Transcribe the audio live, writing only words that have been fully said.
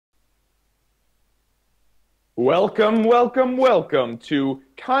Welcome, welcome, welcome to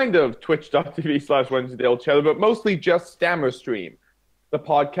kind of twitch.tv/Wensleydale Cheddar, but mostly just Stammer stream, the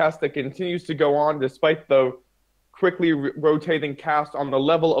podcast that continues to go on despite the quickly rotating cast on the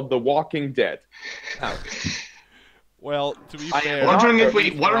level of The Walking Dead. Now, well, to be fair, I'm wondering if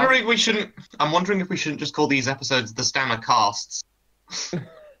we shouldn't just call these episodes the Stammer casts.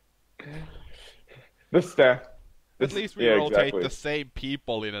 At least we rotate the same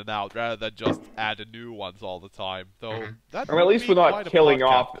people in and out rather than just add new ones all the time. Though that at least we're not killing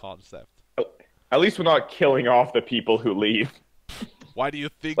off concept. At least we're not killing off the people who leave. Why do you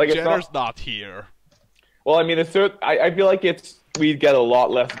think Cheddar's not here? Well, I mean, I feel like we'd get a lot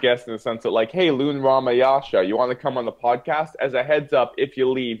less guests in the sense that, like, hey, Loon Ramayasha, you want to come on the podcast? As a heads up, if you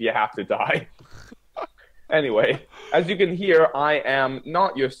leave, you have to die. Anyway, as you can hear, I am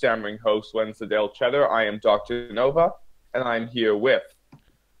not your stammering host, Wensleydale Cheddar. I am Dr. Nova, and I'm here with...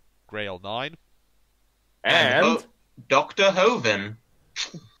 Grail 9. And... Dr. Hovin.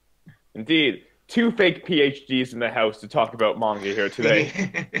 Indeed. Two fake PhDs in the house to talk about manga here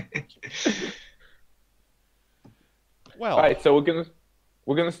today. Well... Alright, so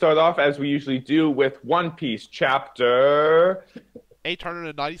we're gonna start off, as we usually do, with One Piece chapter...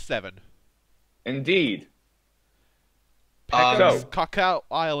 897. Indeed. Peckham's Cacao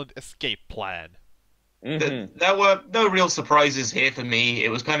Island escape plan. There were no real surprises here for me. It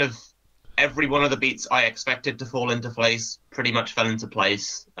was kind of every one of the beats I expected to fall into place pretty much fell into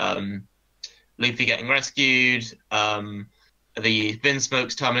place. Luffy getting rescued, the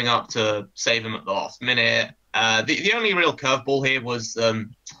Vinsmokes coming up to save him at the last minute. The only real curveball here was the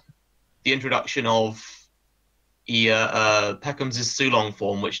introduction of Peckham's Sulong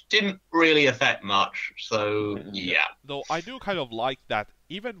form, which didn't really affect much, so yeah. Though I do kind of like that,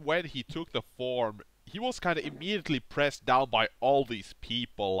 even when he took the form, he was kind of immediately pressed down by all these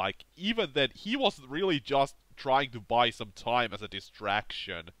people. Like, even then, he was really just trying to buy some time as a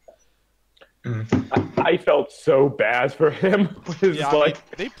distraction. I felt so bad for him. Yeah,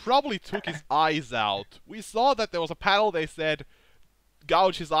 like... they probably took his eyes out. We saw that there was a panel, they said...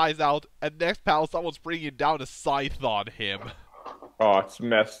 gouge his eyes out, and next panel someone's bringing down a scythe on him. Oh, it's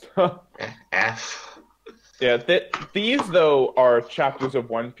messed. F. Yeah, these though are chapters of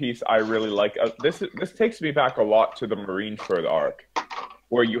One Piece I really like. This takes me back a lot to the Marineford arc,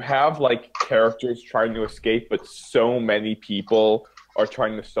 where you have like characters trying to escape, but so many people are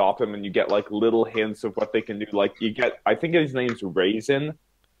trying to stop them, and you get like little hints of what they can do. Like you get, I think his name's Raisin,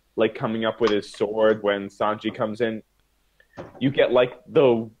 like coming up with his sword when Sanji comes in. You get, like,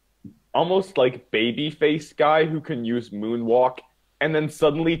 the almost, like, baby-face guy who can use Moonwalk and then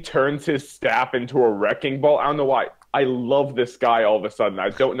suddenly turns his staff into a wrecking ball. I don't know why. I love this guy all of a sudden. I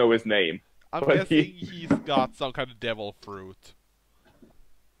don't know his name. I'm guessing he's got some kind of devil fruit.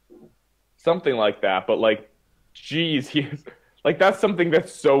 Something like that, but, like, geez, like, that's something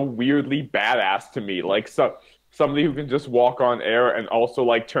that's so weirdly badass to me. Like, somebody who can just walk on air and also,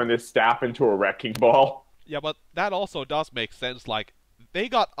 like, turn his staff into a wrecking ball. Yeah, but that also does make sense. Like, they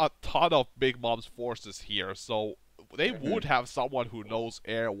got a ton of Big Mom's forces here, so they would have someone who knows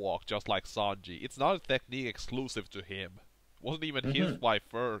airwalk, just like Sanji. It's not a technique exclusive to him. It wasn't even his by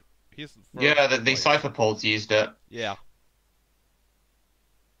first. Yeah, the Cypher Pods used it. Yeah.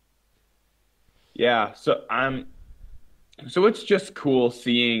 Yeah, so it's just cool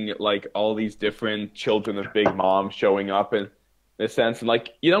seeing, like, all these different children of Big Mom showing up in a sense. And,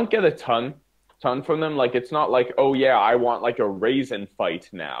 like, you don't get a ton from them. Like, it's not like, oh yeah, I want like a Raisin fight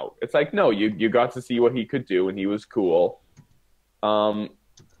now. It's like, no, you got to see what he could do, and he was cool. You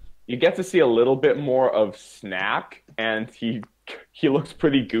get to see a little bit more of Snack, and he looks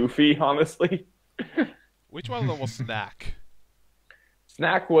pretty goofy, honestly. Which one of them was Snack?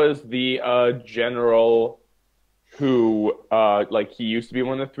 Snack was the general who, like, he used to be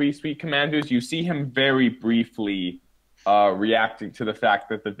one of the Three Sweet Commanders. You see him very briefly reacting to the fact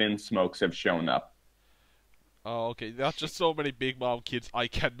that the Vinsmokes have shown up. Oh, okay. That's just so many Big Mom kids, I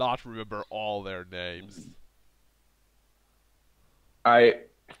cannot remember all their names. I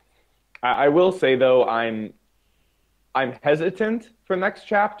will say though, I'm hesitant for next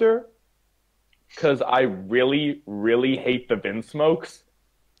chapter because I really, really hate the Vinsmokes.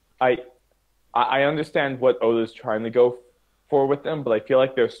 I understand what Oda's trying to go for with them, but I feel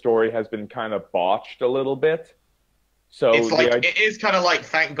like their story has been kind of botched a little bit. So it's like, it is kind of like,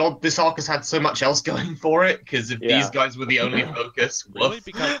 thank God this arc has had so much else going for it, because if these guys were the only focus... Really?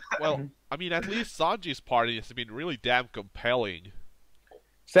 Because, well, I mean, at least Sanji's party has been really damn compelling.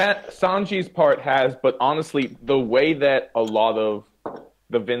 Sanji's part has, but honestly, the way that a lot of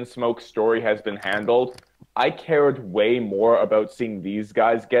the Vinsmoke story has been handled, I cared way more about seeing these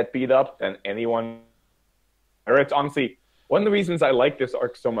guys get beat up than anyone pirates. Honestly, one of the reasons I like this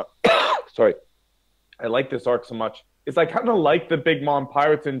arc so much, sorry, I like this arc so much is I kind of like the Big Mom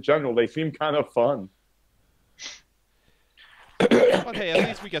pirates in general. They seem kind of fun. But hey, at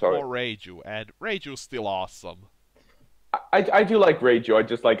least we get Sorry. more Reiju, and Reiju's still awesome. I do like Reiju. I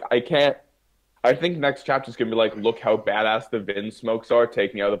just like I can't. I think next chapter's gonna be like, look how badass the Vinsmokes are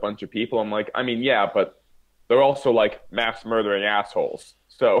taking out a bunch of people. I'm like, I mean, yeah, but they're also like mass murdering assholes.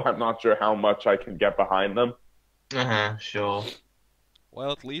 So I'm not sure how much I can get behind them. Sure.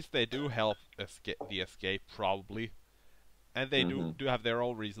 Well, at least they do help the escape, probably. And they do have their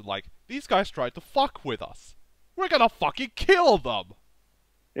own reason, like, these guys tried to fuck with us. We're gonna fucking kill them!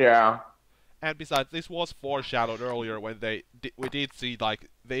 Yeah. And besides, this was foreshadowed earlier when we did see, like,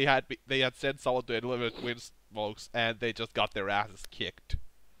 they had sent someone to eliminate Vinsmokes, and they just got their asses kicked.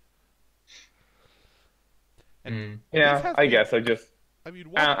 And Yeah, I guess I just... I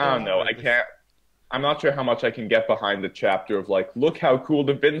mean, I don't know, I can't... I'm not sure how much I can get behind the chapter of, like, look how cool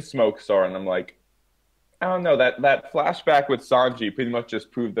the Vinsmokes are, and I'm like, I don't know, that flashback with Sanji pretty much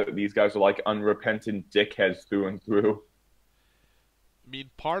just proved that these guys are, like, unrepentant dickheads through and through. I mean,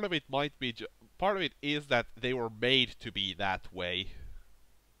 part of it is that they were made to be that way.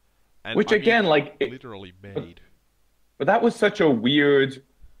 And, which, again, like... literally made. But that was such a weird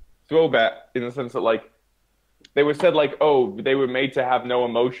throwback in the sense that, like, they were said, like, oh, they were made to have no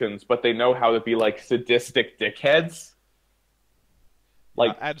emotions, but they know how to be, like, sadistic dickheads.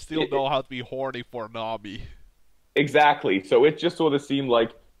 Like, and still know how to be horny for Nami. Exactly. So it just sort of seemed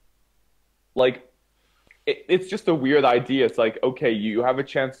like it's just a weird idea. It's like, okay, you have a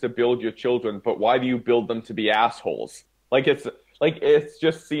chance to build your children, but why do you build them to be assholes? Like, it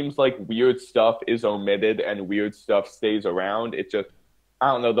just seems like weird stuff is omitted and weird stuff stays around. It just, I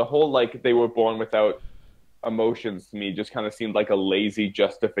don't know, the whole, like, they were born without emotions to me just kind of seemed like a lazy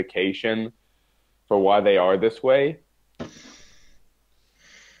justification for why they are this way.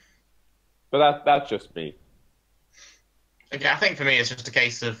 But that's just me. Okay, I think for me it's just a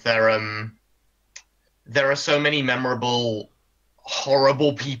case of there are so many memorable,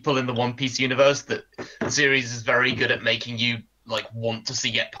 horrible people in the One Piece universe that the series is very good at making you like want to see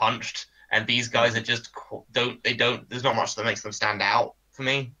get punched, and these guys are just don't. There's not much that makes them stand out for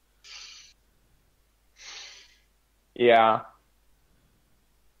me. Yeah.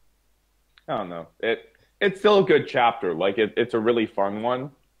 I don't know. It's still a good chapter. Like it's a really fun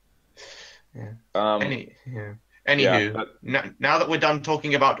one. Yeah. Anywho, now that we're done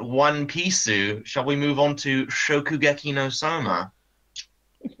talking about One Piece, shall we move on to Shokugeki no Soma?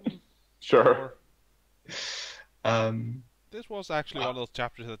 Sure. This was actually one of those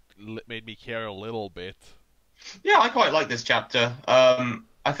chapters that made me care a little bit. Yeah, I quite like this chapter.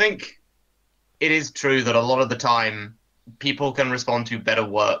 I think it is true that a lot of the time people can respond to better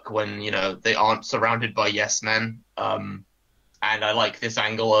work when, you know, they aren't surrounded by yes men. And I like this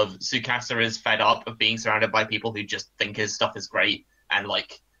angle of Tsukasa is fed up of being surrounded by people who just think his stuff is great. And,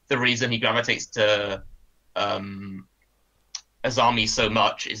 like, the reason he gravitates to Azami so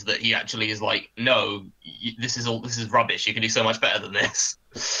much is that he actually is like, no, this is rubbish. You can do so much better than this.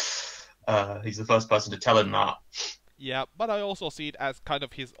 He's the first person to tell him that. Yeah, but I also see it as kind of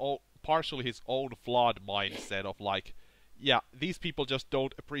partially his own flawed mindset of, like, yeah, these people just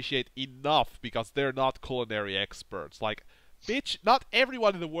don't appreciate enough because they're not culinary experts. Like, bitch, not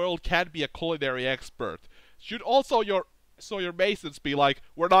everyone in the world can be a culinary expert. Should also your masons be like,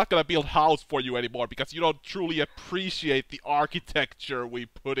 we're not gonna build house for you anymore because you don't truly appreciate the architecture we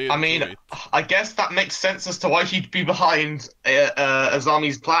put into it. I guess that makes sense as to why he'd be behind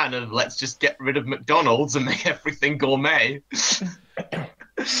Azami's plan of let's just get rid of McDonald's and make everything gourmet.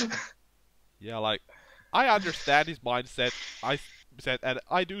 Yeah, like, I understand his mindset. And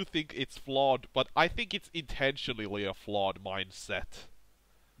I do think it's flawed, but I think it's intentionally a flawed mindset.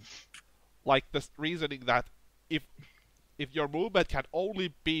 Like the reasoning that if your movement can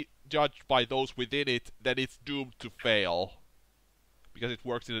only be judged by those within it, then it's doomed to fail. Because it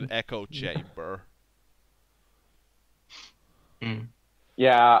works in an echo chamber.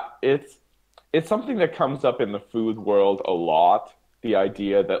 Yeah, it's something that comes up in the food world a lot. The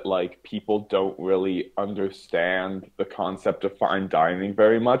idea that, like, people don't really understand the concept of fine dining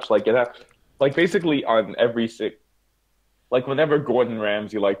very much. Like, basically on every like, whenever Gordon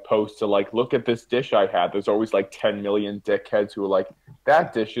Ramsay, like, posts to, like, look at this dish I had, there's always, like, 10 million dickheads who are like,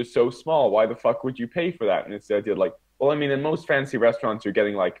 that dish is so small, why the fuck would you pay for that? And it's the idea, like, well, I mean, in most fancy restaurants, you're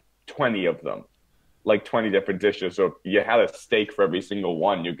getting, like, 20 of them. Like, 20 different dishes. So if you had a steak for every single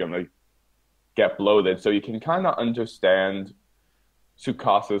one, you're gonna get bloated. So you can kind of understand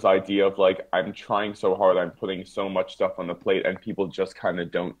Tsukasa's idea of, like, I'm trying so hard, I'm putting so much stuff on the plate, and people just kind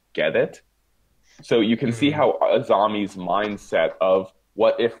of don't get it. So you can see how Azami's mindset of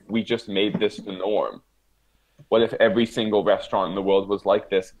what if we just made this the norm? What if every single restaurant in the world was like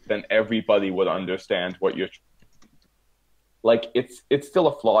this? Then everybody would understand what you're like. It's still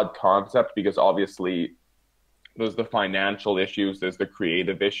a flawed concept because obviously there's the financial issues, there's the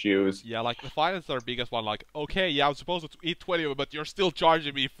creative issues. Yeah, like the finance are the biggest one. Like, okay, yeah, I'm supposed to eat 20 of them, but you're still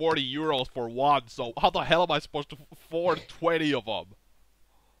charging me 40 euros for one. So how the hell am I supposed to afford 20 of them?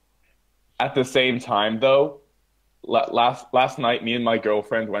 At the same time, though, last night, me and my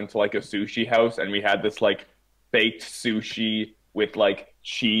girlfriend went to like a sushi house, and we had this like baked sushi with like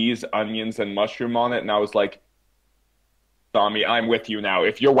cheese, onions, and mushroom on it. And I was like, Tommy, I'm with you now.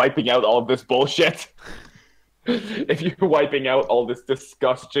 If you're wiping out all of this bullshit, if you're wiping out all this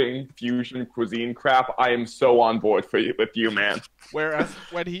disgusting fusion cuisine crap, I am so on board with you, man. Whereas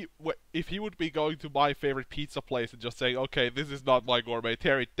if he would be going to my favorite pizza place and just saying, okay, this is not my gourmet,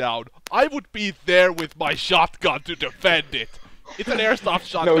 tear it down, I would be there with my shotgun to defend it. It's an airsoft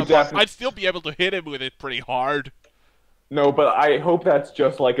shotgun, No, but I'd still be able to hit him with it pretty hard. No, but I hope that's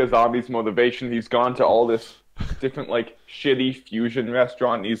just like a zombie's motivation. He's gone to all this different like shitty fusion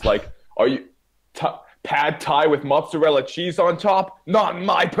restaurant, and he's like, are you... pad thai with mozzarella cheese on top? Not in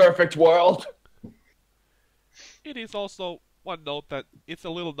my perfect world. It is also one note that it's a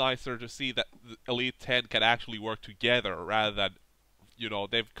little nicer to see that the Elite 10 can actually work together rather than, you know,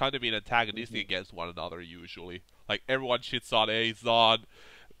 they've kind of been antagonistic against one another usually. Like, everyone shits on Azon,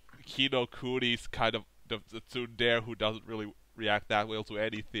 Kino Kuni's kind of the tsundere who doesn't really react that well to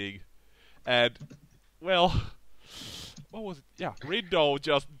anything. And, well... what was it? Yeah, Rindo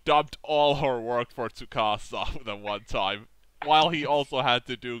just dumped all her work for Tsukasa the one time, while he also had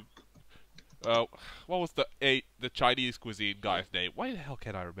to do. What was the Chinese cuisine guy's name? Why the hell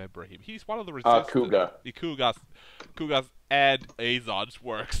can't I remember him? He's one of the resistance. Kuga. The Kuga's and Azon's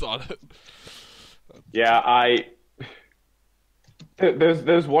works on it. Yeah,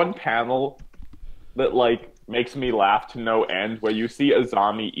 there's one panel that like makes me laugh to no end, where you see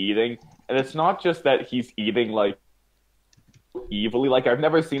Azami eating, and it's not just that he's eating like evilly. Like, I've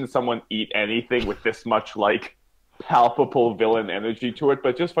never seen someone eat anything with this much like palpable villain energy to it,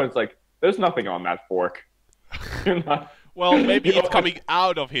 but just when it's like, there's nothing on that fork. Well, maybe it's coming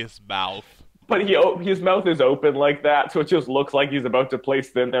out of his mouth. But his mouth is open like that, so it just looks like he's about to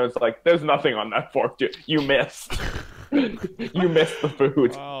place it in there. It's like, there's nothing on that fork. You missed. You missed the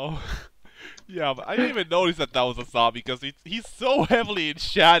food. Wow. Yeah, but I didn't even notice that was a zombie because he's so heavily in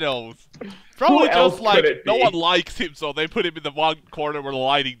shadows. Probably just like no one likes him, so they put him in the one corner where the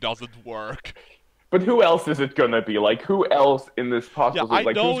lighting doesn't work. But who else is it gonna be? Like, who else in this possible? Yeah, I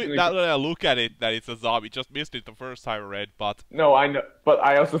like, know that when I look at it that it's a zombie. Just missed it the first time I read, but no, I know. But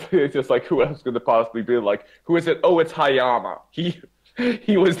I also think it's just like, who else could it possibly be? Like, who is it? Oh, it's Hayama.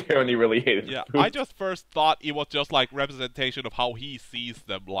 He was there and he really hated. Yeah, food. I just first thought it was just like representation of how he sees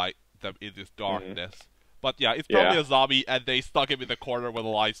them, like them in this darkness. But yeah, it's probably a zombie, and they stuck him in the corner where the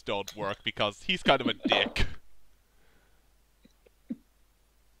lights don't work because he's kind of a dick.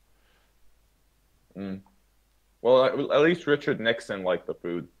 Well, at least Richard Nixon liked the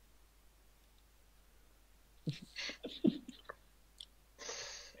food.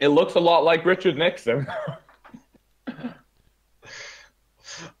 It looks a lot like Richard Nixon.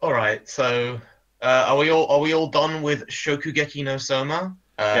 All right, so are we all done with Shokugeki no Soma?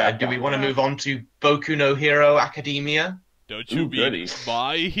 Do we want to move on to Boku no Hero Academia? Don't you mean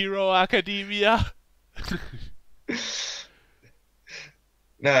My Hero Academia?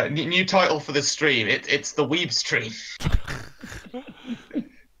 No, new title for the stream. It's the Weeb stream.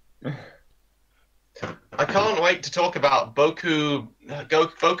 I can't wait to talk about Boku ga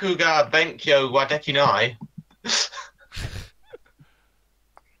Benkyo wa Dekinai.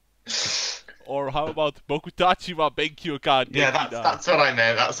 Or how about Bokutachi wa Benkyo ga Dekinai? Yeah, that's what I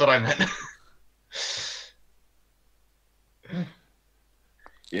meant. That's what I meant.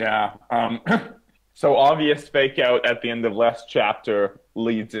 Yeah. So obvious fake out at the end of last chapter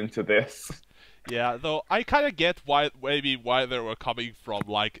leads into this. Yeah, though I kind of get why they were coming from.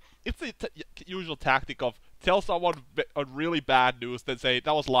 Like, it's the usual tactic of tell someone a really bad news, then say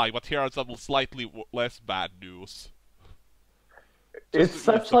that was lying, but here are some slightly less bad news. It's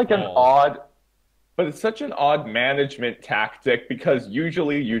such like an odd, but it's such an odd management tactic because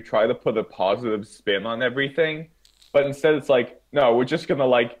usually you try to put a positive spin on everything, but instead it's like, no, we're just gonna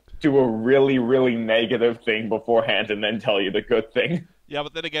like do a really, really negative thing beforehand and then tell you the good thing. Yeah,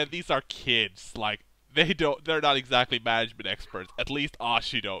 but then again, these are kids. Like, they're not exactly management experts. At least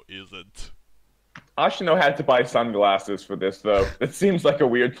Ashino isn't. Ashino had to buy sunglasses for this, though. It seems like a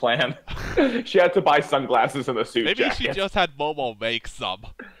weird plan. She had to buy sunglasses and a suit Maybe jacket. she just had Momo make some.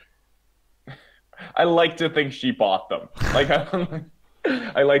 I like to think she bought them. Like,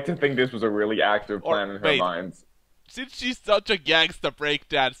 I like to think this was a really active plan in her mind. Since she's such a gangsta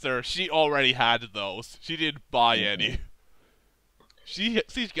breakdancer, she already had those. She didn't buy any.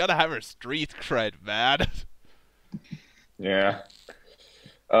 She's gotta have her street cred, man. Yeah.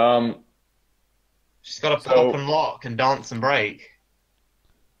 She's got to pop and lock and dance and break.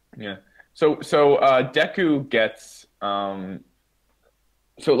 Yeah. So Deku gets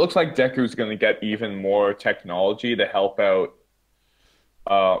so it looks like Deku's going to get even more technology to help out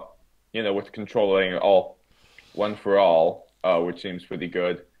with controlling all One for All, which seems pretty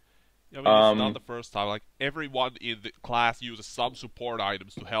good. Yeah, I mean, it's not the first time. Like, everyone in the class uses some support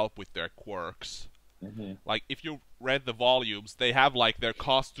items to help with their quirks. Mm-hmm. Like, if you read the volumes, they have like their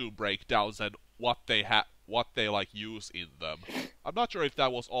costume breakdowns and what they like use in them. I'm not sure if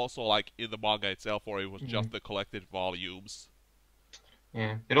that was also like in the manga itself or it was just the collected volumes.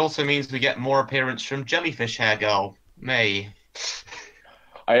 Yeah. It also means we get more appearance from Jellyfish Hair Girl, May.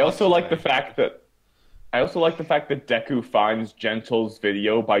 I also like the fact that Deku finds Gentle's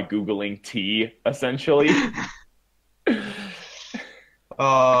video by Googling tea, essentially.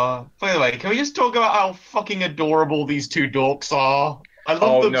 By the way, can we just talk about how fucking adorable these two dorks are? I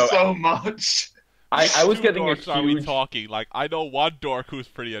love them so much. I was getting a huge... Are we talking? Like, I know one dork who's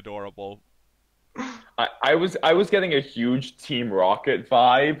pretty adorable. I was getting a huge Team Rocket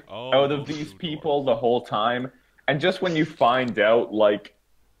vibe out of these people the whole time, and just when you find out like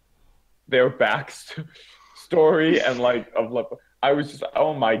their backstory and like I was just,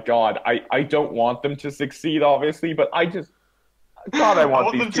 oh my god, I don't want them to succeed, obviously, but I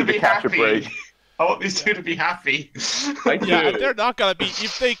want these two to catch a break. I want these two to be happy. Yeah, and they're not gonna be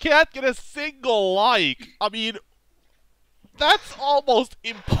if they can't get a single like. I mean, that's almost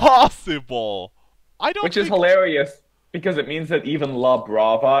impossible. Which is hilarious because it means that even La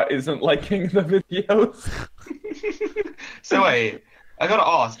Brava isn't liking the videos. So wait, I gotta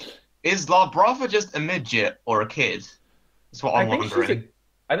ask: is La Brava just a midget or a kid? That's what I'm wondering.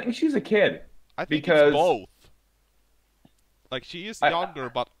 I think she's a kid. I think it's both. Like, she is younger,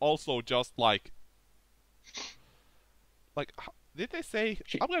 but also just like, did they say?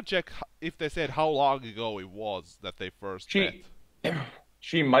 I'm gonna check if they said how long ago it was that they first met.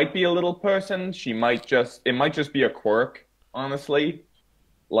 She might be a little person. It might just be a quirk, honestly.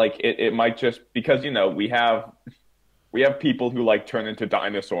 Like, it might just, because, we have people who like turn into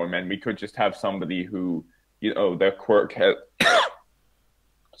dinosaur men. We could just have somebody who, their quirk has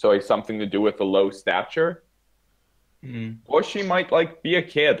something to do with the low stature. Or she might like be a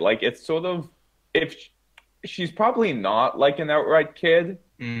kid. Like, it's sort of, she's probably not like an outright kid.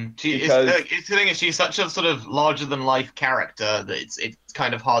 It's the thing is, she's such a sort of larger than life character that it's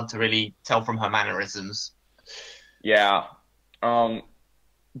kind of hard to really tell from her mannerisms. Yeah, but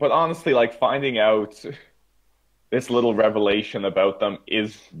honestly, like, finding out this little revelation about them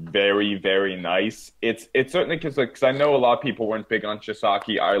is very, very nice. It's certainly because I know a lot of people weren't big on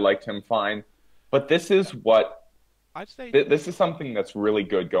Chisaki. I liked him fine, but this is what I'd say. This is something that's really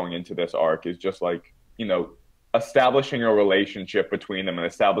good going into this arc. Is just like, establishing a relationship between them and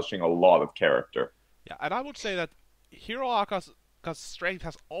establishing a lot of character. Yeah, and I would say that Hiroaka's strength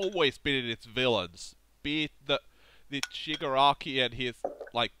has always been in its villains. Be it the Shigaraki and his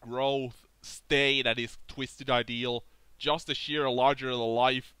like growth, stain and his twisted ideal, just the sheer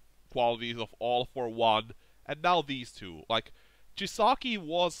larger-than-life qualities of All for One, and now these two. Like, Chisaki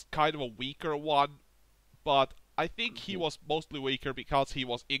was kind of a weaker one, but I think he was mostly weaker because he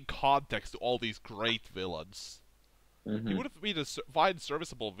was in context to all these great villains. He would have been a fine,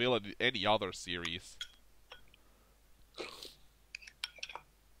 serviceable villain in any other series.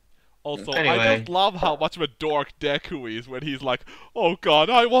 Also, anyway. I just love how much of a dork Deku is when he's like, "Oh god,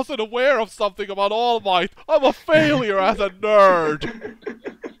 I wasn't aware of something about All Might. I'm a failure as a nerd."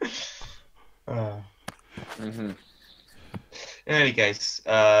 In any case,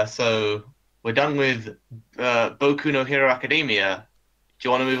 so we're done with Boku no Hero Academia. Do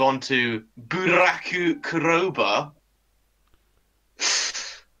you want to move on to Buraku Kuroba?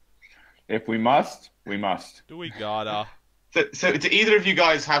 If we must, we must. Do we gotta? So do either of you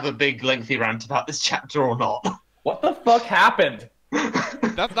guys have a big lengthy rant about this chapter or not? What the fuck happened?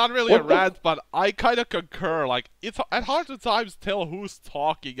 That's not really a rant, but I kind of concur. Like, it's hard to times tell who's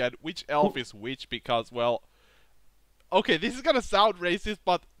talking and which elf is which because, well, okay, this is gonna sound racist,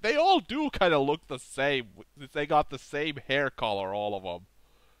 but they all do kind of look the same. They got the same hair color, all of them.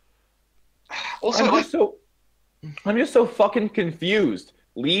 Also, I'm just so fucking confused.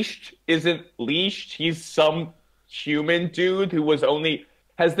 Leashed isn't leashed. He's some human dude who was only...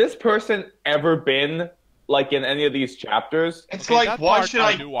 Has this person ever been, like in any of these chapters. It's Okay, like, that why part should I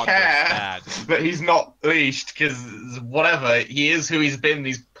I do care understand. that he's not leashed? Because whatever, he is who he's been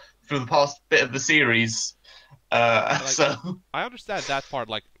for the past bit of the series. So I understand that part.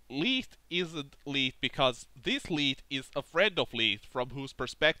 Like, Licht isn't Licht because this Licht is a friend of Licht from whose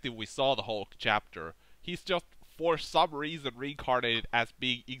perspective we saw the whole chapter. He's just, for some reason, reincarnated as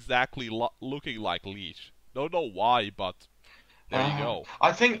being exactly looking like Licht. Don't know why, but there you go.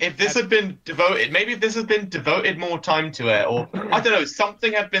 I think if this had been devoted, maybe if this had been devoted more time to it, or I don't know,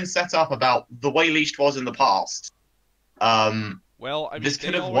 something had been set up about the way Licht was in the past. Well, I mean, This they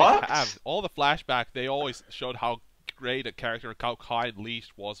could have always worked. have. All the flashback, they always showed how great a character, how kind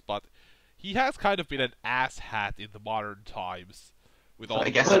Licht was, but he has kind of been an asshat in the modern times with all I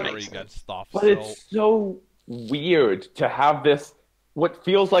the guess that makes murdering and sense. stuff. But So it's so weird to have this, what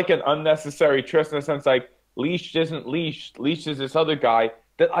feels like an unnecessary twist in a sense, like, Licht isn't Licht, Licht is this other guy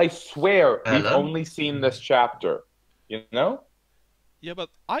that I swear we've Hello? only seen this chapter. You know? yeah, but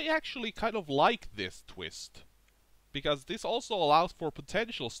I actually kind of like this twist because this also allows for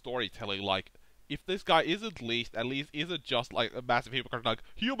potential storytelling. Like, if this guy isn't Licht, at least isn't just like a massive hypocrite, like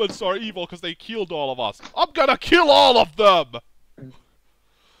humans are evil because they killed all of us. I'm gonna kill all of them.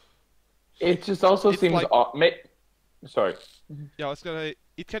 It just also It's seems like- sorry. Yeah,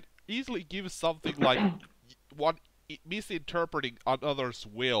 it can easily give something like one misinterpreting another's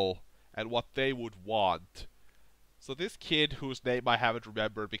will and what they would want. So this kid, whose name I haven't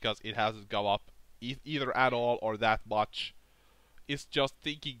remembered because it hasn't come up either at all or that much, is just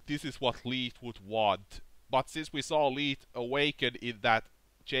thinking this is what Licht would want. But since we saw Licht awaken in that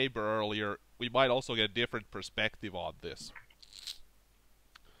chamber earlier, we might also get a different perspective on this.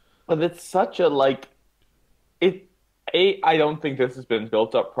 But it's such a I don't think this has been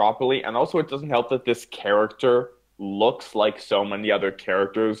built up properly, and also it doesn't help that this character looks like so many other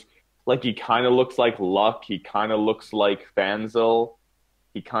characters. Like, he kind of looks like Luck, he kind of looks like Fanzel,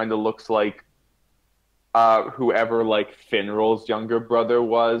 he kind of looks like whoever like Finral's younger brother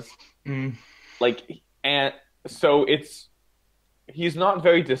was. Like, and so he's not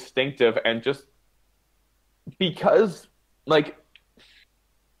very distinctive, and just because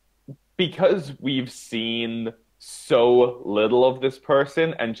we've seen so little of this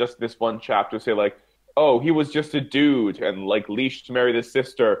person, and just this one chapter say like, oh, he was just a dude, and like Licht married his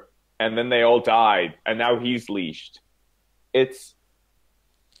sister, and then they all died, and now he's Licht. It's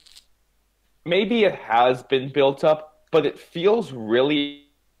maybe it has been built up, but it feels really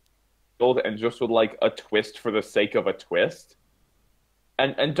old and just with like a twist for the sake of a twist.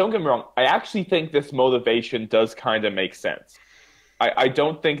 And don't get me wrong, I actually think this motivation does kind of make sense. I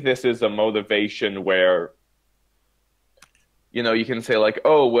don't think this is a motivation where, you know, you can say like,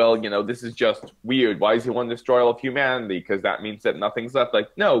 oh, well, you know, this is just weird. Why does he want to destroy all of humanity? Because that means that nothing's left. Like,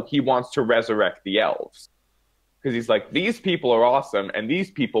 no, he wants to resurrect the elves. Because he's like, these people are awesome, and these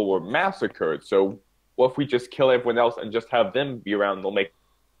people were massacred. So what if we just kill everyone else and just have them be around? They'll make...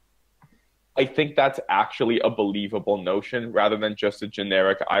 I think that's actually a believable notion, rather than just a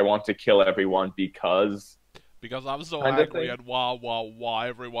generic, I want to kill everyone because... Because I'm so Kind of angry thing. and why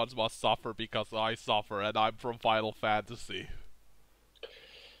everyone must suffer because I suffer and I'm from Final Fantasy.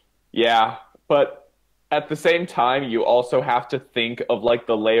 Yeah, but at the same time, you also have to think of like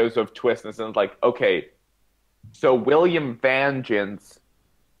the layers of twistness, and like, okay, so William Vengeance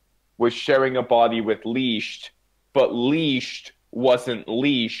was sharing a body with Licht, but Licht wasn't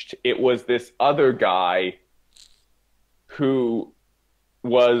Licht. It was this other guy who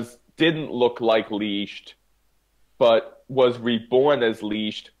didn't look like Licht, but was reborn as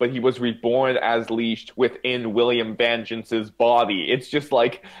Licht, but he was reborn as Licht within William Vengeance's body. It's just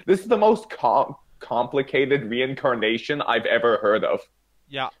like, this is the most complicated reincarnation I've ever heard of.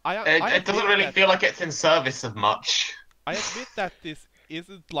 Yeah, It doesn't really feel like it's in service of much. I admit that this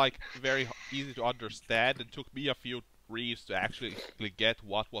isn't like very easy to understand and took me a few reads to actually get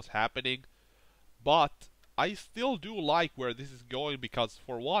what was happening, but I still do like where this is going because,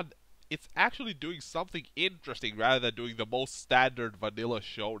 for one, it's actually doing something interesting rather than doing the most standard vanilla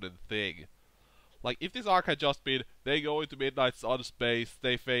shonen thing. Like, if this arc had just been, they go into Midnight Sun space,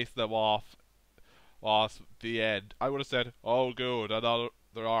 they face them off, the end, I would have said, oh good, another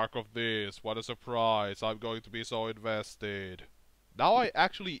arc of this, what a surprise, I'm going to be so invested. Now I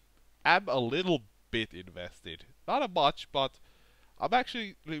actually am a little bit invested. Not a much, but I'm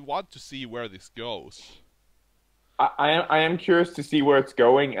actually want to see where this goes. I am curious to see where it's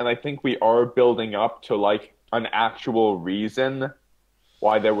going, and I think we are building up to like an actual reason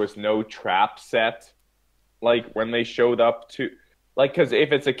why there was no trap set, like when they showed up to, like, because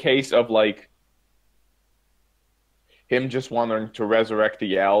if it's a case of like him just wanting to resurrect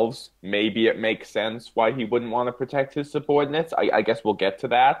the elves, maybe it makes sense why he wouldn't want to protect his subordinates. I guess we'll get to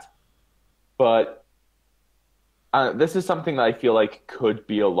that. But this is something that I feel like could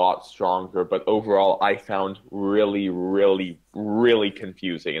be a lot stronger, but overall I found really, really, really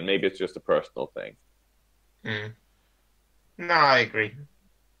confusing, and maybe it's just a personal thing. No, I agree.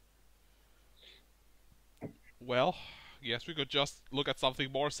 Well, yes, we could just look at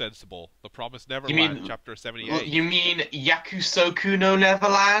something more sensible. The Promised Neverland, Chapter 78. You mean Yakusoku no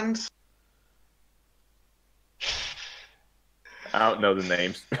Neverland? I don't know the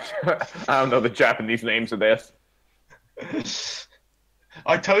names. I don't know the Japanese names of this.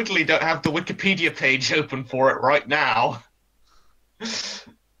 I totally don't have the Wikipedia page open for it right now.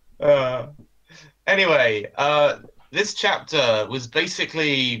 Anyway, this chapter was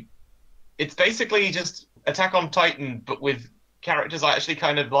basically... It's basically just Attack on Titan, but with characters I actually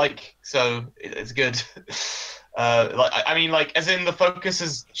kind of like, so it's good. As in the focus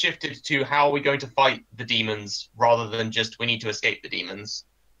has shifted to how are we going to fight the demons, rather than just we need to escape the demons.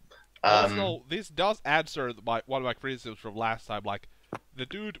 Also, this does answer one of my criticisms from last time, like, the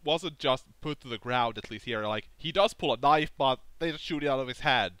dude wasn't just put to the ground, at least here, like, he does pull a knife, but they just shoot it out of his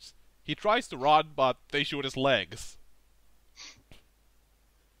hands. He tries to run, but they shoot his legs.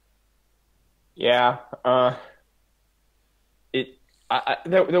 Yeah,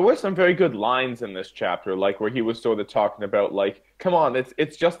 there were some very good lines in this chapter, like where he was sort of talking about, like, come on,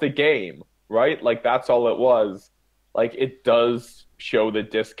 it's just a game, right? Like, that's all it was. Like, it does show the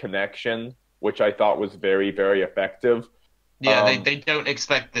disconnection, which I thought was very, very effective. Yeah, they don't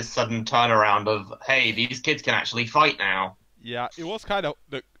expect this sudden turnaround of, hey, these kids can actually fight now. Yeah, it was kind of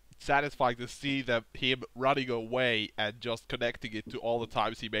satisfying to see him running away and just connecting it to all the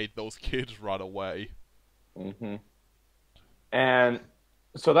times he made those kids run away. And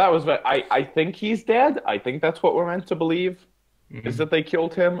so that was, I think he's dead. I think that's what we're meant to believe, is that they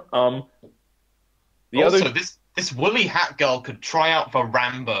killed him. This woolly hat girl could try out for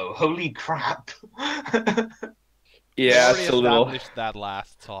Rambo. Holy crap. Yeah, we it's a little... established that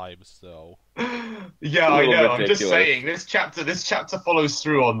last time, so... Yeah, I know. Ridiculous. I'm just saying, this chapter follows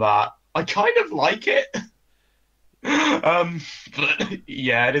through on that. I kind of like it. But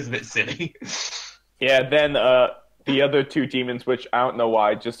yeah, it is a bit silly. Yeah, then the other two demons, which I don't know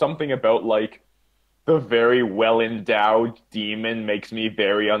why, just something about, like, the very well-endowed demon makes me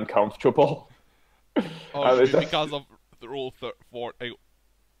very uncomfortable. Oh, because of the Rule 34.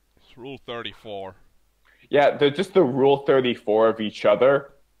 Yeah, they're just the Rule 34 of each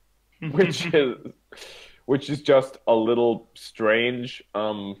other, which is just a little strange.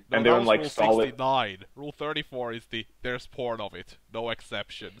 No, and they're in, like, Rule solid... 69. Rule 34 is there's porn of it. No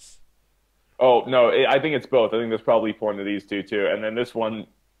exceptions. Oh, no, I think it's both. I think there's probably porn of these two, too. And then this one,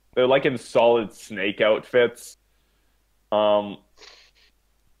 they're, like, in solid snake outfits. Yeah,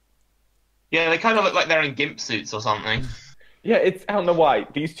 they kind of look like they're in gimp suits or something. Yeah, I don't know why.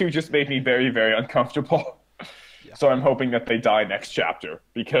 These two just made me very, very uncomfortable. Yeah. So I'm hoping that they die next chapter,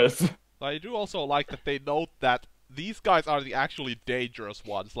 because... I do also like that they note that these guys are the actually dangerous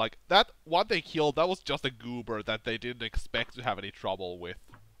ones. Like, that one they killed, that was just a goober that they didn't expect to have any trouble with.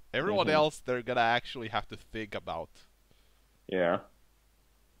 Everyone else, they're gonna actually have to think about. Yeah.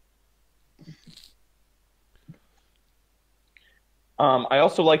 I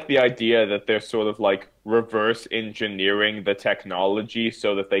also like the idea that they're sort of like reverse engineering the technology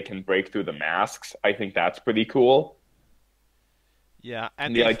so that they can break through the masks. I think that's pretty cool. Yeah,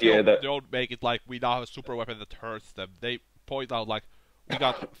 and the they idea still that don't make it like we now have a super weapon that hurts them. They point out like we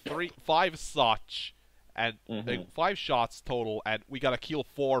got 5 such and 5 shots total, and we gotta kill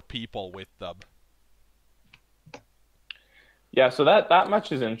 4 people with them. Yeah, so that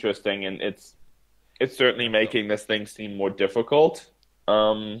much is interesting, and it's certainly making this thing seem more difficult.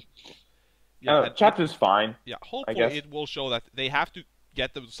 Chapter's fine. Yeah, hopefully it will show that they have to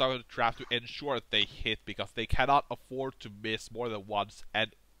get them inside the trap to ensure that they hit, because they cannot afford to miss more than once.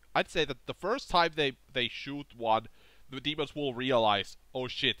 And I'd say that the first time they shoot one, the demons will realize, oh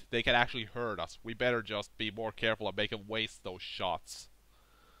shit, they can actually hurt us. We better just be more careful and make them waste those shots.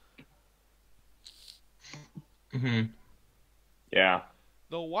 Yeah.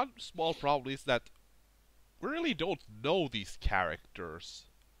 Though one small problem is that we really don't know these characters.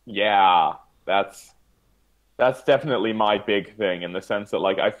 Yeah, that's definitely my big thing, in the sense that,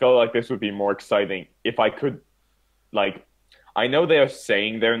 like, I feel like this would be more exciting if I could, like, I know they're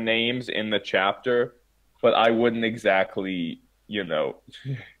saying their names in the chapter, but I wouldn't exactly, you know,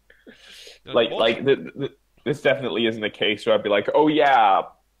 this definitely isn't a case where I'd be like, oh yeah,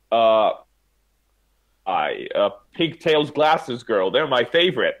 pigtails glasses girl, they're my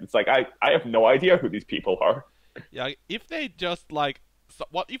favorite. It's like I have no idea who these people are. Yeah, if they just like,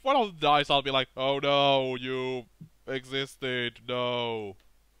 what if one of them dies? I'll be like, oh no, you existed, no.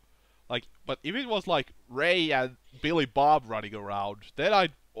 Like, but if it was like Ray and Billy Bob running around, then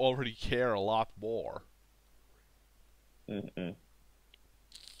I'd already care a lot more. Mm-mm.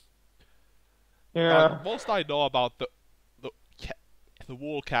 Yeah. Most I know about the the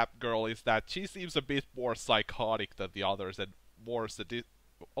wool cap girl is that she seems a bit more psychotic than the others and more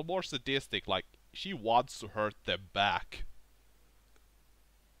sadistic. Like she wants to hurt them back.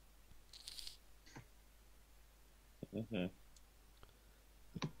 Mm-hmm.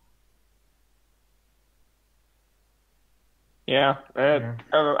 Yeah,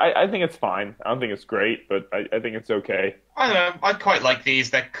 I think it's fine. I don't think it's great, but I think it's okay. I don't know. I quite like these.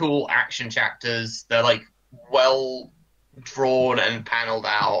 They're cool action chapters. They're like well drawn and paneled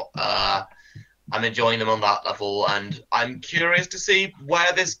out. I'm enjoying them on that level, and I'm curious to see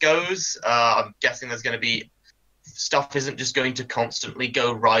where this goes. I'm guessing there's going to be stuff isn't just going to constantly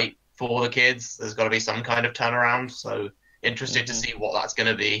go right for the kids. There's got to be some kind of turnaround. So interested to see what that's going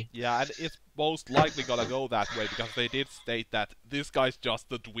to be. Yeah, and it's most likely gonna go that way because they did state that this guy's just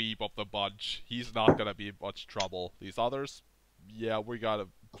the dweeb of the bunch. He's not gonna be in much trouble. These others, yeah, we gotta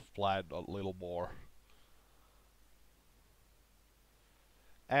plan a little more.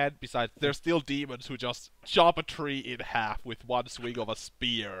 And besides, there's still demons who just chop a tree in half with one swing of a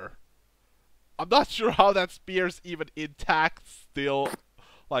spear. I'm not sure how that spear's even intact still,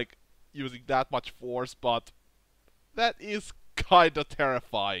 like, using that much force, but that is kinda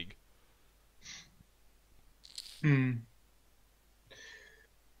terrifying.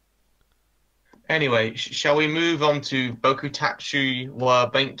 Anyway, shall we move on to Bokutachi wa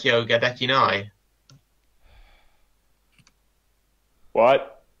Benkyo ga Dekinai?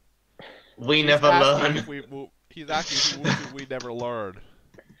 What? We never learn. He's asking if we never learn.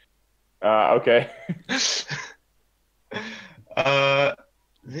 Okay. This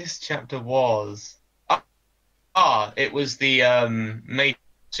chapter was... it was the Maid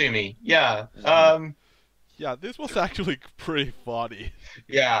Sumi. Yeah. Yeah, this was actually pretty funny.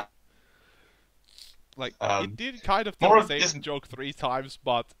 Yeah. Like, it did kind of tell the same joke 3 times,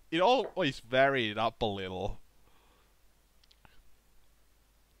 but it always varied up a little.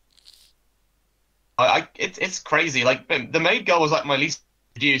 It's crazy. Like, the maid girl was like my least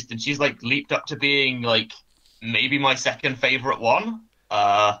produced, and she's like leaped up to being like maybe my second favorite one.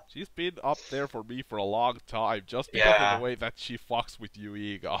 She's been up there for me for a long time, just because of the way that she fucks with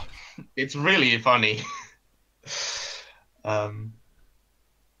Yuiga. It's really funny. Yeah,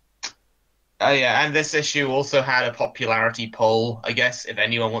 and this issue also had a popularity poll. I guess if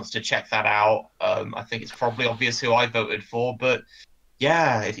anyone wants to check that out, I think it's probably obvious who I voted for. But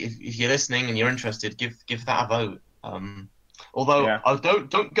yeah, if you're listening and you're interested, give that a vote. Although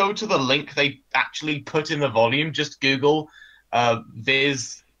don't go to the link they actually put in the volume. Just Google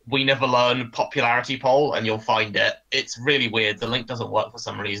Viz We Never Learn popularity poll, and you'll find it. It's really weird. The link doesn't work for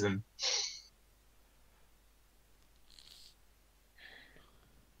some reason.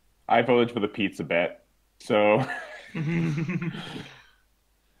 I voted for the pizza bet, so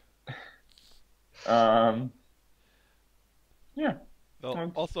yeah.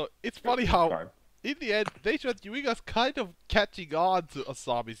 No, also, it's funny how in the end they showed Yuiga's kind of catching on to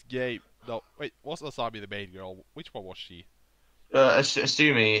Asami's game. No, wait, was Asami the main girl? Which one was she?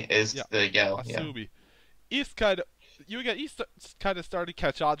 Asumi is the girl. Asumi is kind of Yuiga is kind of starting to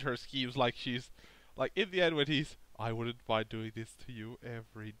catch on to her schemes. Like she's like in the end when I wouldn't mind doing this to you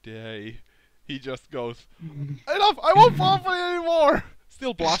every day. He just goes, enough, I won't fall for you anymore!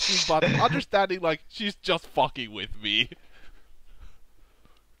 Still blushing, but understanding, like, she's just fucking with me.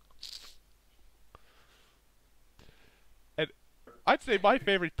 And I'd say my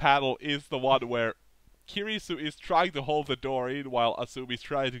favorite panel is the one where Kirisu is trying to hold the door in while Asumi's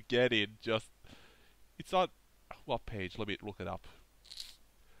trying to get in. It's on, what page? Let me look it up.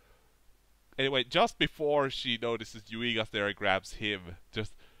 Anyway, just before she notices Yuiga's there and grabs him,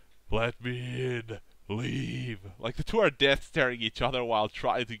 just, let me in, leave. Like, the two are death staring each other while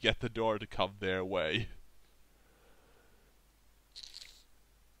trying to get the door to come their way.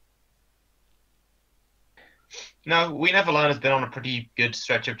 No, We Never Learn has been on a pretty good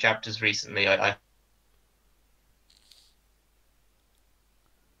stretch of chapters recently.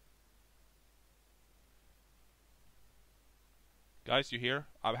 Guys, you hear?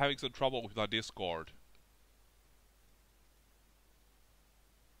 I'm having some trouble with my Discord.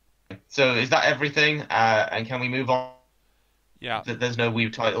 So is that everything? And can we move on? Yeah. There's no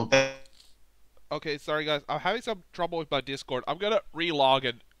weeb title. Okay, sorry guys. I'm having some trouble with my Discord. I'm gonna relog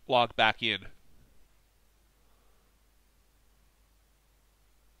and log back in.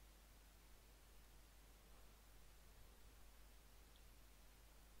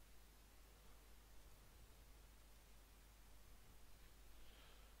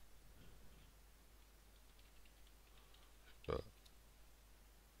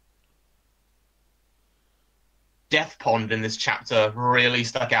 death pond in this chapter really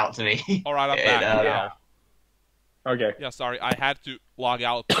stuck out to me. All right, I'm back now. Okay. Yeah, sorry, I had to log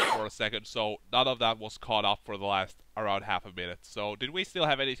out for a second, so none of that was caught up for the last around half a minute. So, did we still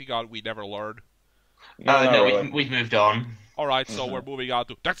have anything on we never learned? No, really. we've moved on. All right, so we're moving on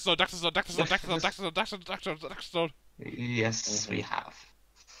to Dexter. Yes, we have.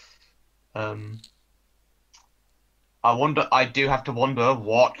 I do have to wonder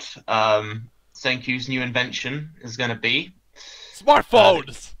what Senku's new invention is going to be.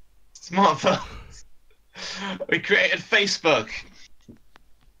 Smartphones! Smartphones. We created Facebook.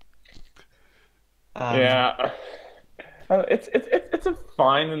 Yeah. It's a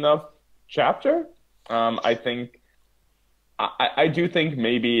fine enough chapter. I think I do think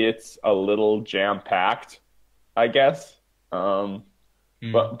maybe it's a little jam-packed, I guess. But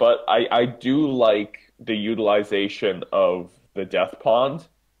I do like the utilization of the death pond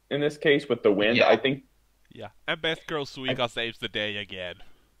in this case with the wind. Yeah. I think. Yeah, and best girl Suika saves the day again.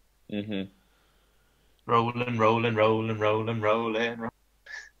 Rolling.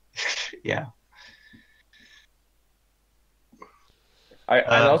 Yeah.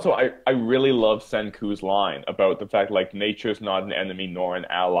 I really love Senku's line about the fact like nature's not an enemy nor an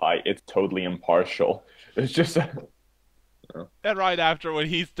ally. It's totally impartial. It's just. And right after when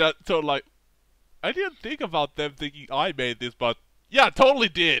he's done, so like, I didn't think about them thinking I made this, but yeah, totally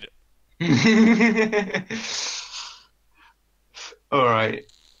did. All right.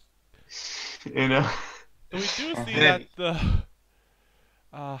 You know. We do see that the.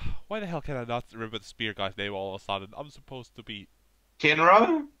 Why the hell can I not remember the spear guy's name all of a sudden? I'm supposed to be.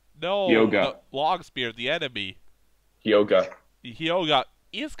 Kinro? No, Hyoga. the long spear, the enemy. Hyoga. Hyoga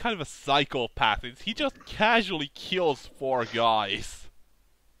is kind of a psychopath. He just casually kills 4 guys.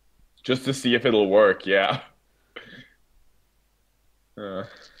 Just to see if it'll work, yeah. The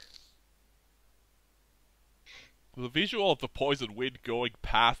visual of the poison wind going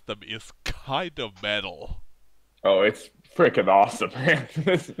past them is kind of metal. Oh, it's freaking awesome, man.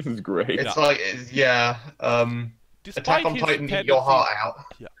 This is great. It's like, yeah. Attack on Titan, eat your heart out.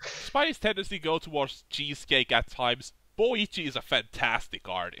 Yeah. Despite his tendency to go towards cheesecake at times, Boichi is a fantastic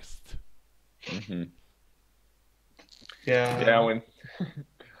artist. Yeah.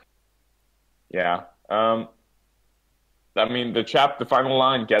 Yeah. I mean, the final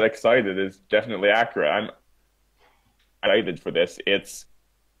line, "Get excited," is definitely accurate. I'm excited for this.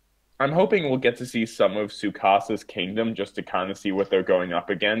 I'm hoping we'll get to see some of Tsukasa's kingdom just to kind of see what they're going up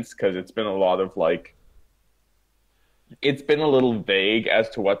against, because it's been a lot of like. It's been a little vague as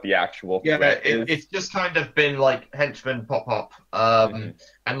to what the actual threat is. It's just kind of been like henchmen pop up,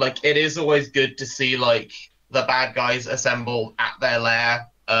 and like it is always good to see like the bad guys assemble at their lair,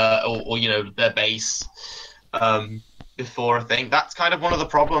 or you know their base, before a thing. That's kind of one of the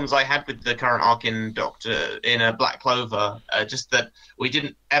problems I had with the current arc in Black Clover, just that we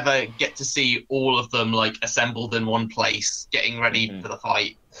didn't ever get to see all of them like assembled in one place, getting ready for the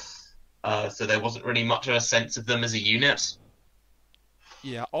fight. So there wasn't really much of a sense of them as a unit.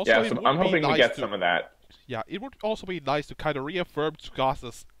 Yeah, also yeah, so I'm hoping we get some of that. Yeah, it would also be nice to kind of reaffirm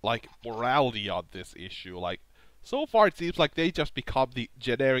Tsukasa's like morality on this issue. Like, so far it seems like they just become the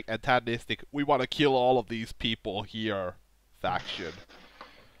generic antagonistic, we want to kill all of these people here faction.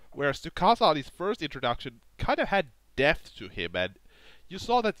 Whereas Tsukasa on his first introduction kind of had depth to him, and you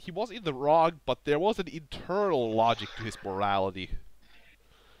saw that he was in the wrong, but there was an internal logic to his morality.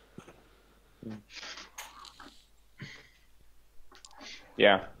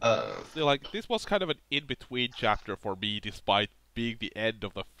 Yeah. So, like, this was kind of an in-between chapter for me, despite being the end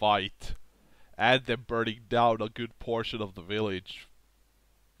of the fight and them burning down a good portion of the village.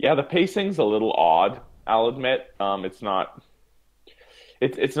 Yeah, the pacing's a little odd, I'll admit. It's not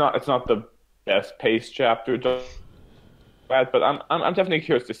the best paced chapter, but I'm definitely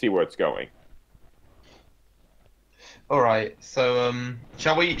curious to see where it's going. All right, so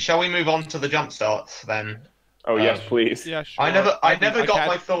shall we move on to the jump starts then? Oh yes, please. Yeah, sure. I never got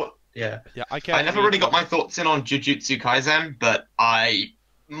my thought. Yeah, I never really got my thoughts in on Jujutsu Kaisen, but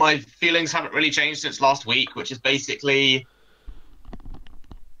my feelings haven't really changed since last week, which is basically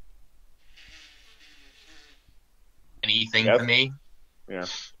anything for me. Yeah.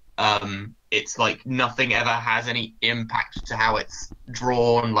 It's like nothing ever has any impact to how it's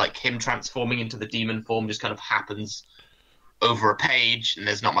drawn. Like him transforming into the demon form just kind of happens over a page, and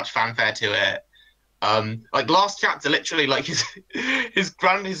there's not much fanfare to it. Like last chapter, literally, like his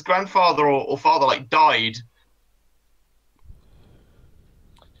grandfather or father like died.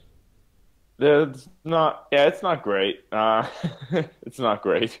 It's not great. It's not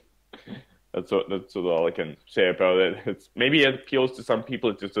great. That's all I can say about it. Maybe it appeals to some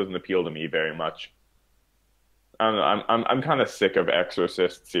people. It just doesn't appeal to me very much. I don't know, I'm kind of sick of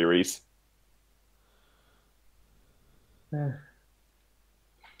Exorcist series.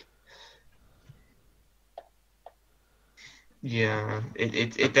 Yeah,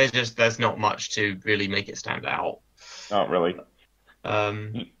 there's not much to really make it stand out. Not really.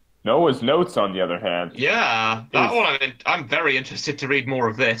 Um, Noah's Notes, on the other hand. yeah, that one I'm very interested to read more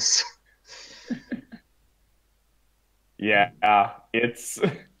of this. Yeah,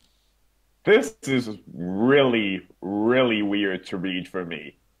 this is really, really weird to read for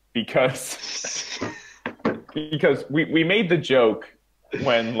me because we made the joke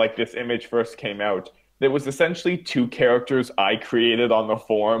when like this image first came out. There was essentially two characters I created on the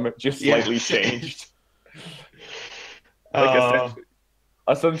forum, just slightly changed. Like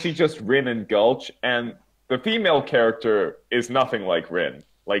essentially just Rin and Gulch, and the female character is nothing like Rin.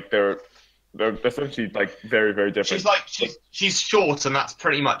 Like they're essentially like very, very different. She's short, and that's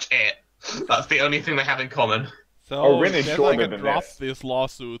pretty much it. That's the only thing they have in common. So Rin is then shorter I can than drop this. this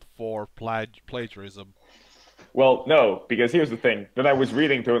lawsuit for plagiarism. Well, no, because here's the thing. Then I was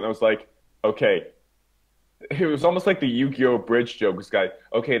reading through it and I was like, okay. It was almost like the Yu-Gi-Oh! Bridge joke. This guy,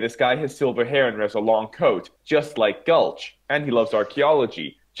 okay, this guy has silver hair and wears a long coat, just like Gulch. And he loves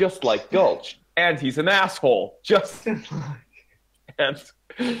archaeology, just like Gulch. And he's an asshole, just... And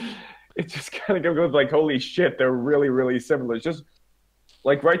it just kind of goes like, holy shit, they're really, really similar. Just,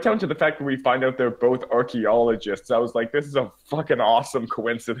 like, right down to the fact that we find out they're both archaeologists. I was like, this is a fucking awesome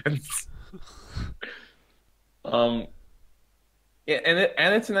coincidence. Yeah,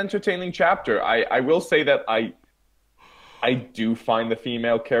 and it's an entertaining chapter. I will say that I do find the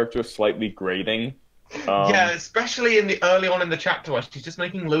female character slightly grating. Yeah, especially early on in the chapter where she's just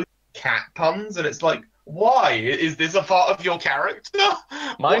making loads of cat puns, and it's like, why? Is this a part of your character?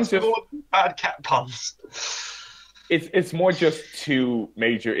 Mine's What's going on with bad cat puns? It's more just two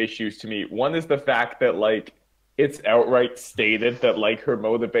major issues to me. One is the fact that like it's outright stated that like her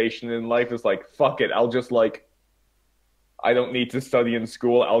motivation in life is like, fuck it, I'll just like I don't need to study in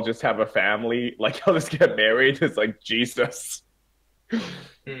school. I'll just have a family. Like, I'll just get married. It's like, Jesus.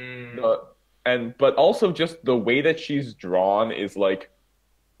 But also just the way that she's drawn is, like,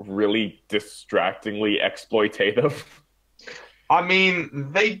 really distractingly exploitative. I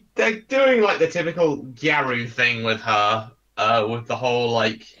mean, they're doing, like, the typical Gyaru thing with her, with the whole,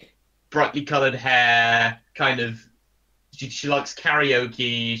 like, brightly colored hair, kind of... She likes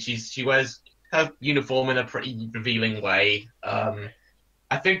karaoke. She wears her uniform in a pretty revealing way.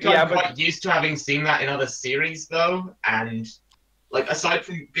 I think I'm quite used to having seen that in other series, though, and like aside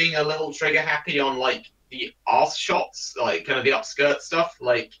from being a little trigger happy on like the arse shots, like kind of the upskirt stuff,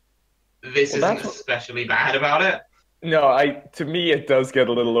 like this isn't especially bad about it. No, to me it does get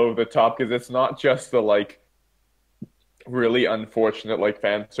a little over the top because it's not just the like really unfortunate like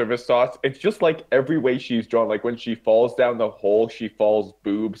fan service thoughts. It's just like every way she's drawn. Like when she falls down the hole, she falls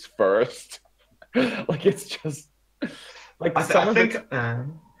boobs first. Like it's just like I think I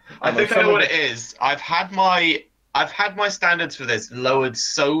know what it is. I've had my standards for this lowered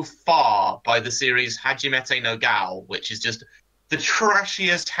so far by the series Hajimete no Gal, which is just the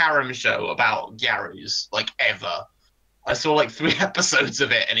trashiest harem show about Gyarus like ever. I saw like 3 episodes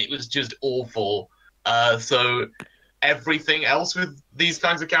of it and it was just awful. So everything else with these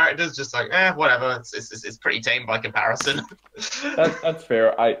kinds of characters, just like, whatever. It's pretty tame by comparison. That's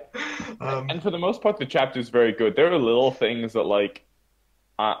fair. And for the most part, the chapter is very good. There are little things that like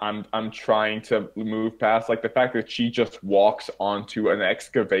I'm trying to move past, like the fact that she just walks onto an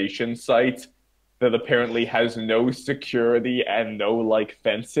excavation site that apparently has no security and no like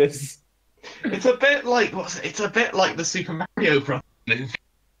fences. It's a bit like it's a bit like the Super Mario Bros. Movie.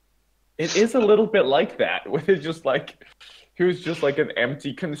 It is a little bit like that, with it just like here's just like an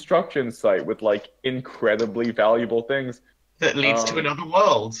empty construction site with like incredibly valuable things that leads to another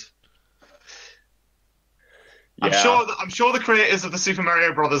world. Yeah. I'm sure the creators of the Super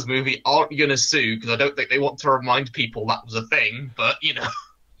Mario Brothers movie aren't gonna sue because I don't think they want to remind people that was a thing. But you know.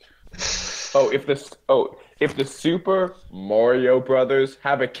 If the Super Mario Brothers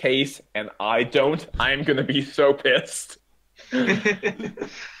have a case and I don't, I'm gonna be so pissed.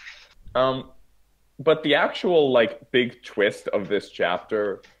 But the actual like big twist of this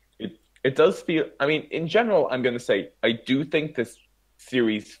chapter, it does feel. I mean, in general, I'm gonna say I do think this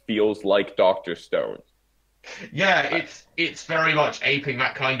series feels like Dr. Stone. Yeah, it's very much aping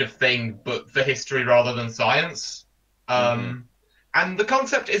that kind of thing, but for history rather than science. And the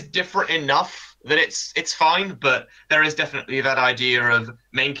concept is different enough that it's fine, but there is definitely that idea of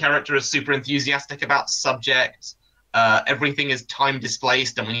main character is super enthusiastic about subject. Everything is time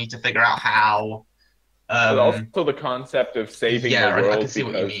displaced, and we need to figure out how. But also the concept of saving the world. I can see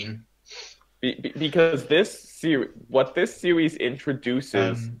what you mean. Because this series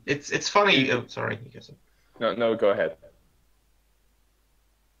introduces. It's funny. Oh, sorry. You guys. No, go ahead.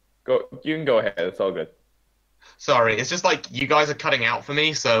 You can go ahead. It's all good. Sorry, it's just like you guys are cutting out for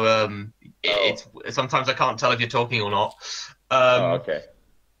me, so it's sometimes I can't tell if you're talking or not. Okay.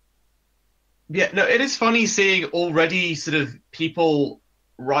 Yeah, no, it is funny seeing already sort of people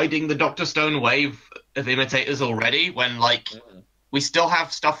riding the Dr. Stone wave of imitators already, when like we still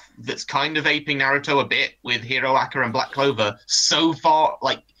have stuff that's kind of aping Naruto a bit with Hero Aka and Black Clover so far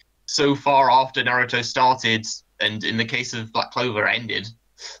after Naruto started, and in the case of Black Clover ended,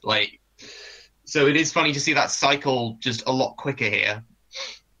 like. So it is funny to see that cycle just a lot quicker here.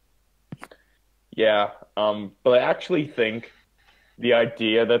 Yeah, but I actually think the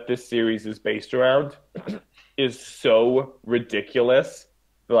idea that this series is based around is so ridiculous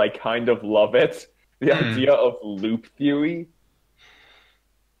that I kind of love it. The idea of loop theory.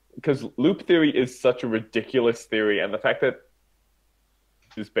 Because loop theory is such a ridiculous theory, and the fact that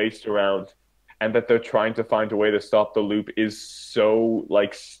it's based around and that they're trying to find a way to stop the loop is so,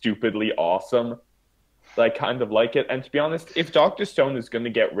 like, stupidly awesome. I kind of like it. And to be honest, if Dr. Stone is going to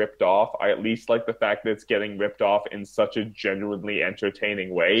get ripped off, I at least like the fact that it's getting ripped off in such a genuinely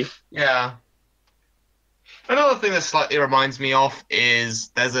entertaining way. Yeah. Another thing that slightly reminds me of is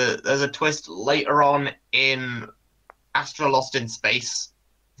there's a twist later on in Astra Lost in Space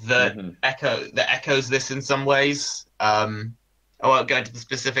that echoes this in some ways. I won't go into the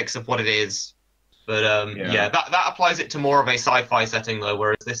specifics of what it is. But that applies it to more of a sci-fi setting though,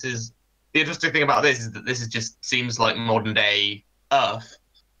 whereas this is the interesting thing about this is that this is just seems like modern day Earth.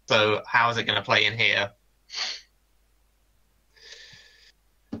 So how is it going to play in here?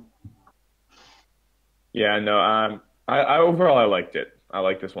 Yeah, no, I overall I liked it. I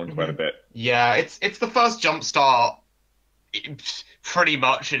like this one quite a bit. Yeah, it's the first Jumpstart pretty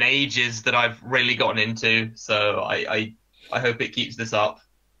much in ages that I've really gotten into. So I hope it keeps this up.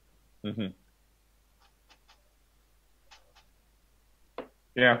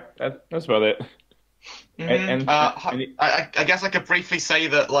 Yeah, that's about it. I guess I could briefly say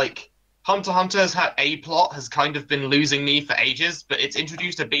that like Hunter x Hunter's A plot has kind of been losing me for ages, but it's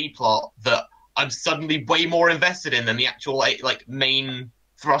introduced a B plot that I'm suddenly way more invested in than the actual like main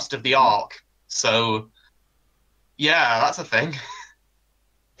thrust of the arc. So yeah, that's a thing.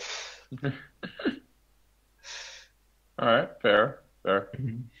 All right, fair.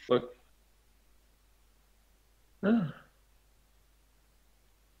 Look.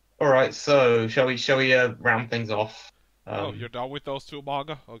 All right, so shall we round things off? You're done with those two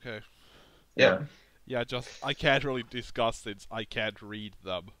manga? Okay. Yeah. Yeah, just I can't really discuss since I can't read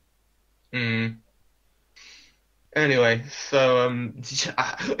them. Anyway, so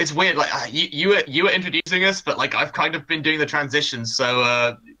it's weird. Like you were introducing us, but like I've kind of been doing the transition.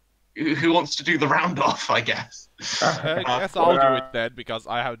 So who wants to do the round off? I guess. I guess I'll do it then because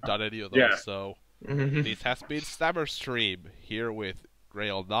I haven't done any of those. Yeah. So this has been Stammer Stream here with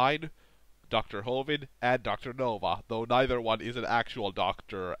Grail 9, Dr. Hovin, and Dr. Nova, though neither one is an actual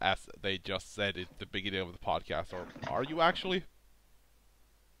doctor, as they just said at the beginning of the podcast. Or are you actually?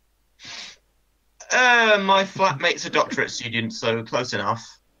 My flatmate's a doctorate student, so close enough.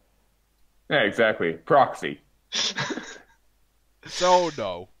 Yeah, exactly. Proxy. So,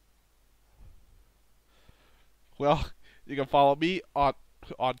 no. Well, you can follow me on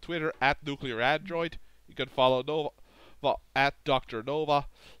Twitter at NuclearAndroid. You can follow Nova at Dr. Nova,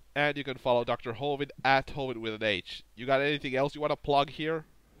 and you can follow Dr. Hovin at HovinwithanH. You got anything else you want to plug here?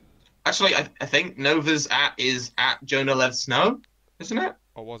 Actually, I think Nova's is at Jonah Lev Snow, isn't it?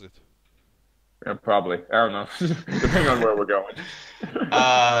 Or was it? Yeah, probably. I don't know. Depending on where we're going.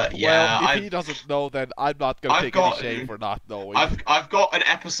 Yeah. Well, if he doesn't know, then I'm not going to take any shame for not knowing. I've got an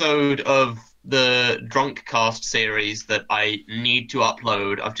episode of the Drunk Cast series that I need to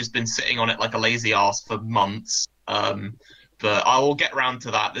upload. I've just been sitting on it like a lazy ass for months. But I will get around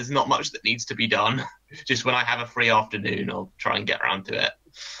to that. There's not much that needs to be done. Just when I have a free afternoon, I'll try and get around to it.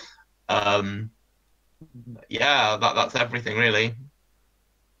 Yeah, that's everything really.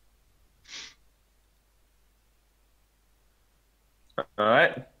 All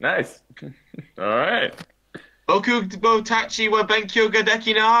right. Nice. All right. Boku Botachi wa Benkyo ga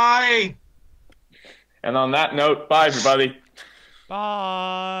dekinai! And on that note, bye everybody.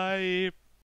 Bye.